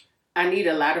 I need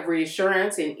a lot of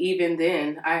reassurance, and even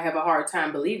then, I have a hard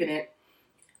time believing it.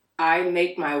 I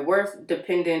make my worth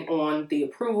dependent on the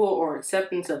approval or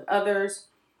acceptance of others.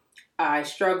 I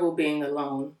struggle being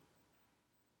alone.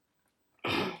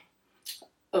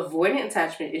 Avoidant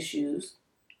attachment issues.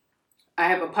 I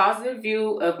have a positive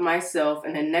view of myself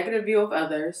and a negative view of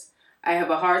others. I have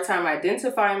a hard time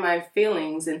identifying my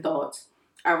feelings and thoughts.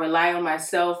 I rely on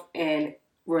myself and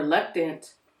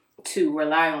reluctant to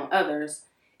rely on others.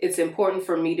 It's important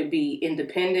for me to be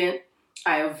independent.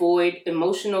 I avoid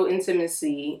emotional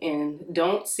intimacy and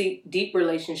don't seek deep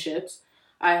relationships.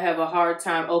 I have a hard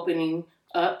time opening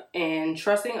up and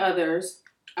trusting others.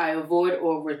 I avoid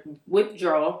or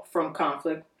withdraw from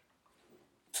conflict.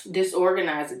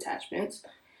 Disorganized attachments.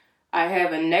 I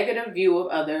have a negative view of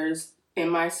others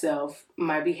and myself.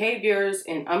 My behaviors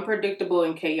are unpredictable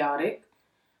and chaotic.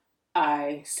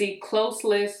 I seek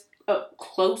closeness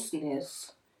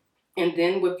and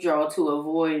then withdraw to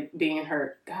avoid being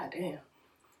hurt. God damn.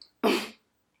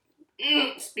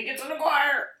 Speaking to the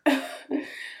choir.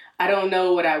 I don't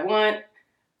know what I want.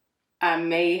 I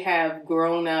may have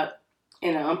grown up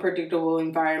in an unpredictable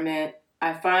environment.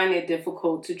 I find it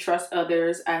difficult to trust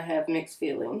others. I have mixed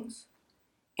feelings.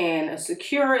 And a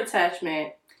secure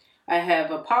attachment. I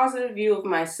have a positive view of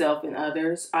myself and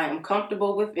others. I am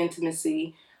comfortable with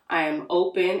intimacy. I am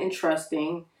open and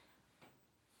trusting.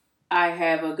 I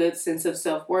have a good sense of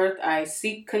self-worth. I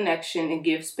seek connection and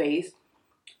give space.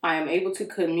 I am able to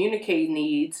communicate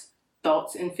needs,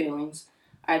 thoughts, and feelings.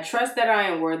 I trust that I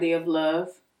am worthy of love.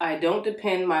 I don't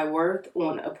depend my worth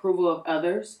on approval of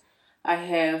others. I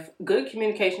have good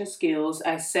communication skills.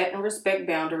 I set and respect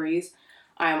boundaries.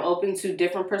 I am open to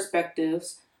different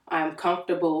perspectives. I am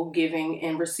comfortable giving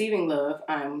and receiving love.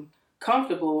 I am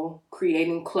comfortable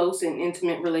creating close and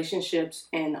intimate relationships,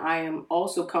 and I am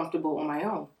also comfortable on my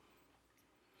own.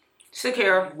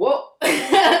 Secure. Whoa.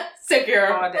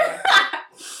 Secure. All day.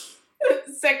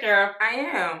 secure. I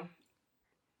am.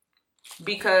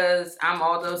 Because I'm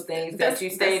all those things that you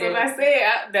stated. That's what I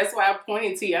said. That's why I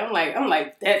pointed to you. I'm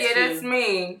like, that's you. That's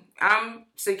me. I'm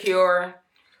secure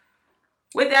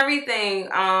with everything.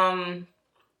 I've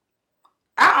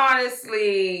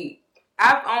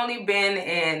only been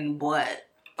in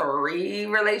 3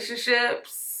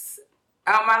 relationships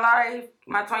out my life,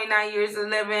 my 29 years of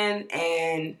living,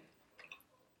 and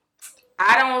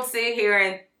I don't sit here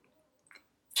and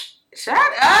shut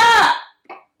up.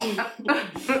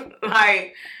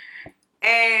 Like,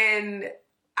 and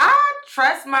I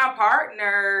trust my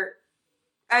partner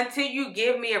until you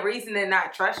give me a reason to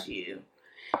not trust you.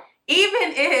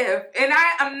 Even if, and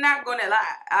I'm not gonna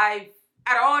lie,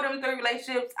 out of all them 3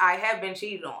 relationships, I have been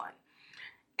cheated on.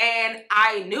 And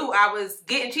I knew I was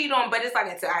getting cheated on, but it's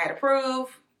like until I had to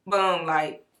prove, boom,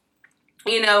 like,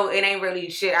 it ain't really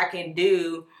shit I can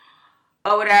do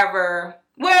or whatever.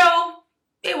 Well,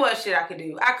 it was shit I could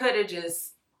do. I could have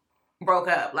just broke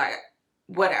up, like,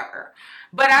 whatever.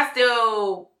 But I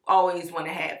still always want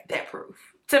to have that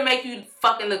proof to make you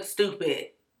fucking look stupid.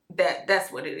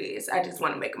 That's what it is. I just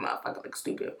want to make a motherfucker look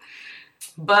stupid.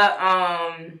 But,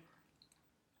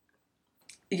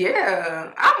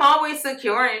 yeah, I'm always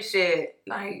secure and shit.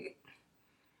 Like,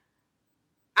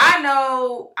 I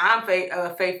know I'm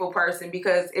a faithful person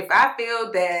because if I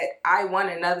feel that I want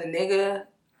another nigga,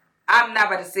 I'm not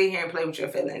about to sit here and play with your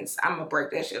feelings. I'm gonna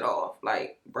break that shit off.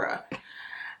 Like, bruh.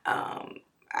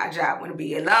 I want to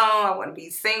be alone. I want to be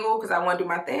single because I want to do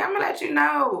my thing. I'm gonna let you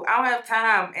know. I don't have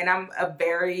time, and I'm a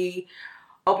very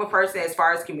open person as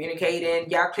far as communicating.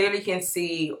 Y'all clearly can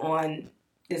see on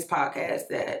this podcast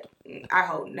that I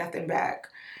hold nothing back.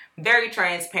 Very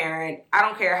transparent. I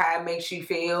don't care how it makes you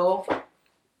feel,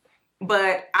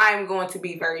 but I'm going to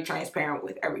be very transparent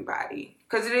with everybody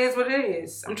because it is what it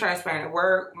is. I'm transparent at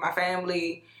work, my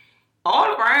family,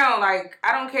 all around. Like,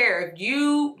 I don't care if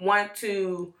you want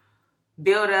to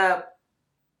build up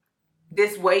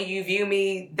this way you view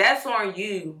me, that's on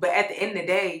you. But at the end of the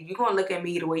day, you're going to look at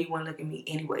me the way you want to look at me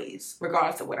anyways,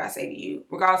 regardless of what I say to you,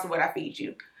 regardless of what I feed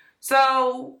you.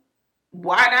 So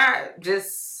why not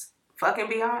just fucking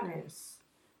be honest?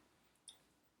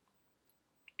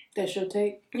 That's your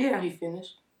take? Yeah. You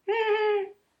finished?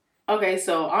 Mm-hmm. Okay,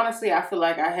 so honestly, I feel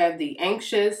like I have the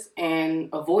anxious and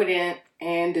avoidant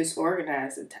and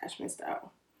disorganized attachment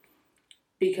style.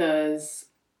 Because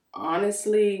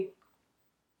honestly,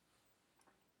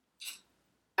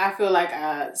 I feel like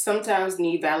I sometimes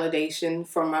need validation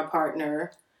from my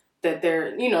partner that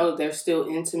they're still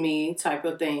into me type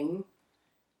of thing.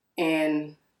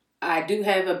 And I do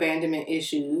have abandonment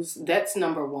issues. That's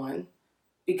number 1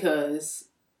 because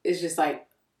it's just like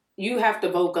you have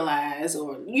to vocalize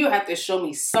or you have to show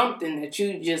me something that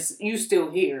you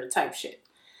still hear type shit.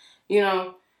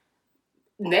 That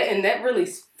really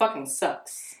fucking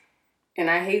sucks. And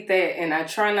I hate that, and I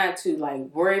try not to,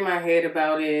 like, worry my head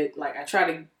about it. Like, I try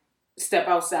to step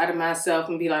outside of myself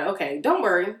and be like, okay, don't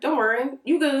worry.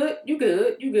 You good.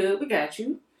 We got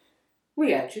you.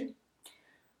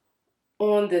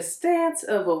 On the stance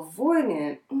of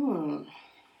avoidant,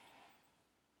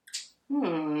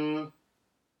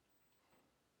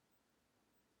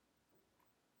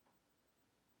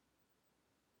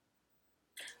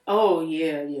 Oh,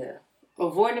 yeah.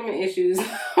 Avoidant issues.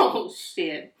 Oh,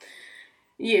 shit.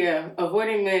 Yeah,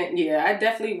 avoidant. Yeah, I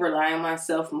definitely rely on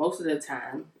myself most of the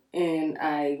time. And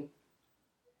I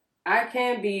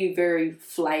can be very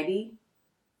flighty.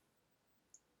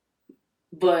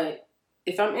 But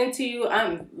if I'm into you,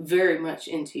 I'm very much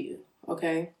into you.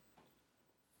 Okay?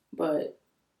 But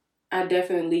I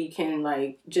definitely can,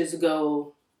 like, just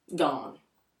go gone.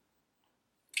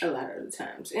 A lot of the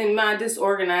times. And my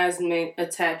disorganized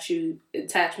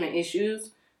attachment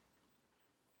issues,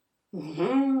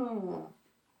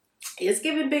 it's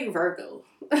giving big Virgo.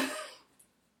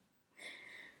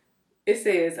 It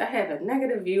says, I have a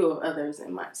negative view of others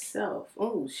and myself.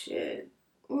 Oh, shit.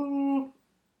 A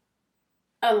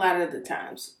lot of the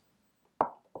times.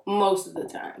 Most of the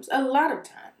times. A lot of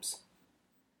times.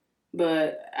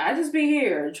 But I just be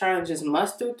here trying to just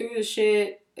muster through the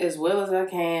shit as well as I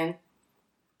can.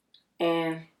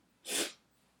 And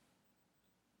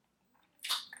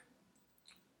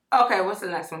okay, what's the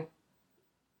next one?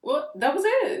 Well, that was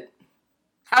it.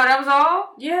 Oh, that was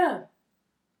all? Yeah.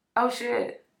 Oh,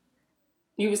 shit.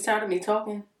 You was tired of me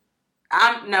talking?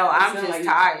 I'm just like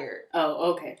tired.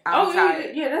 Oh, okay. I'm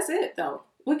tired. Yeah, that's it, though.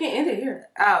 We can end it here.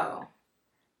 Oh,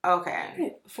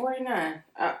 okay. 49.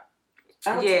 I'll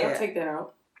take that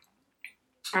out.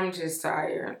 I'm just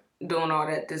tired doing all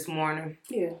that this morning.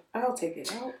 Yeah, I'll take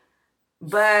it out.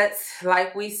 But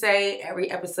like we say every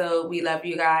episode, we love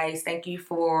you guys. Thank you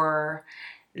for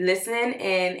listening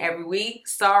in every week.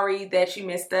 Sorry that you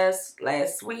missed us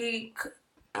last week.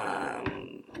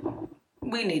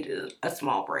 We needed a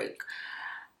small break.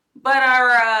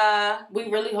 But we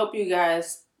really hope you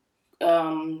guys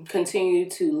continue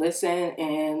to listen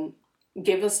and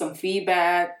give us some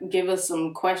feedback, give us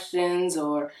some questions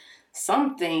or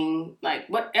something, like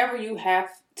whatever you have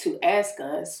to ask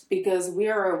us, because we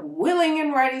are willing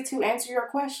and ready to answer your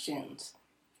questions.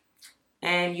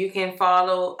 And you can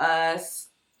follow us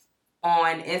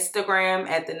on Instagram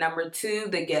at the number 2,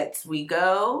 the Gets We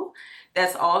Go.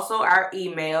 That's also our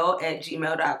email at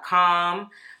gmail.com.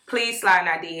 Please slide in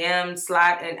our DMs,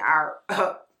 slide in our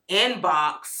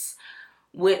inbox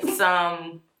with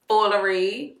some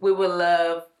foolery. We would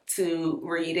love to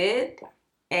read it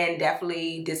and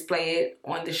definitely display it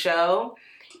on the show.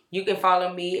 You can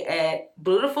follow me at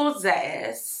Beautiful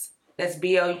Zaz. That's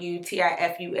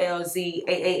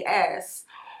BOUTIFULZAAS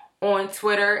on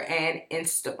Twitter and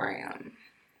Instagram.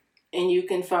 And you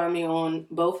can find me on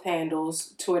both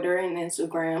handles, Twitter and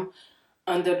Instagram,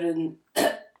 under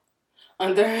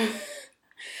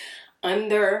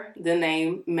the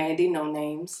name Mandy No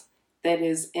Names. That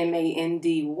is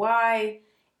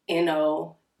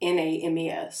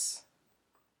MandyNoNames.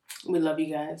 We love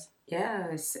you guys.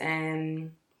 Yes,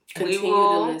 and Continue we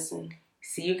will to listen.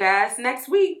 See you guys next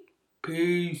week.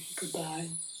 Peace. Goodbye.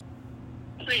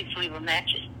 Please leave a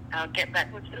message. I'll get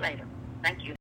back with you later. Thank you.